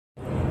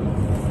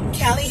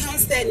Callie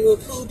Homesteading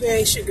with Pooh Bear.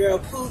 It's your girl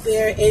Pooh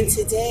Bear, and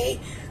today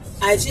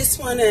I just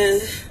want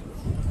to,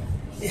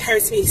 it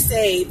hurts me to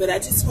say, but I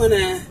just want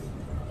to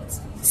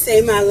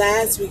say my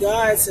last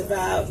regards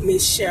about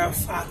Miss Cheryl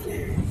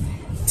Faulkner.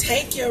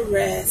 Take your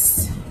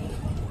rest.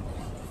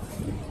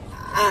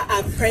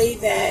 I pray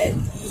that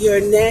your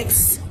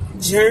next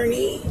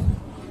journey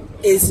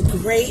is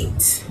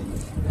great.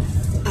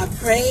 I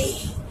pray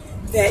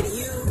that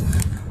you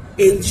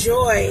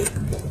enjoy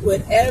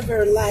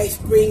whatever life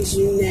brings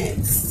you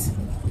next.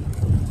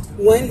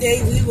 One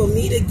day we will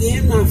meet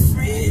again, my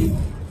friend.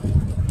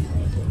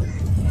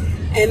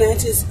 And I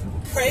just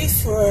pray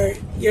for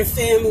your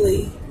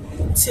family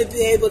to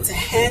be able to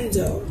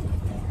handle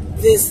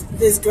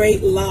this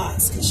great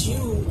loss, because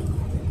you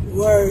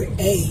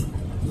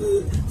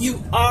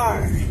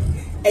are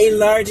a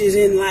larger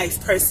than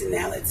life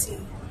personality.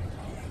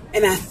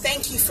 And I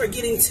thank you for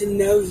getting to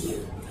know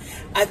you.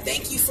 I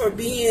thank you for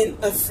being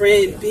a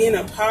friend, being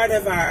a part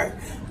of our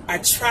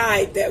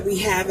tribe that we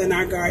have in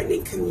our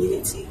gardening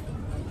community.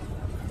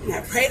 And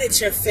I pray that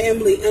your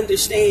family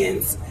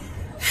understands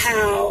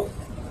how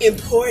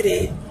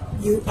important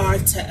you are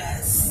to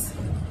us.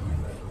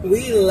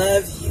 We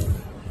love you.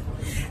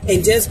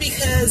 And just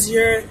because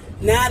you're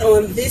not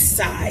on this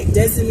side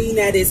doesn't mean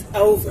that it's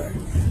over.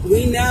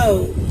 We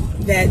know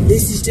that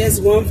this is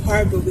just one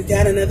part, but we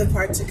got another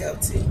part to go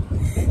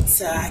to.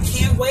 So I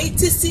can't wait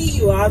to see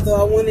you, although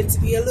I want it to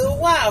be a little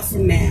while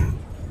from now.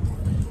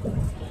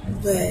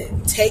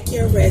 But take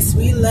your rest.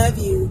 We love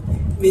you,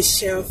 Miss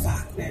Cheryl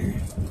Faulkner.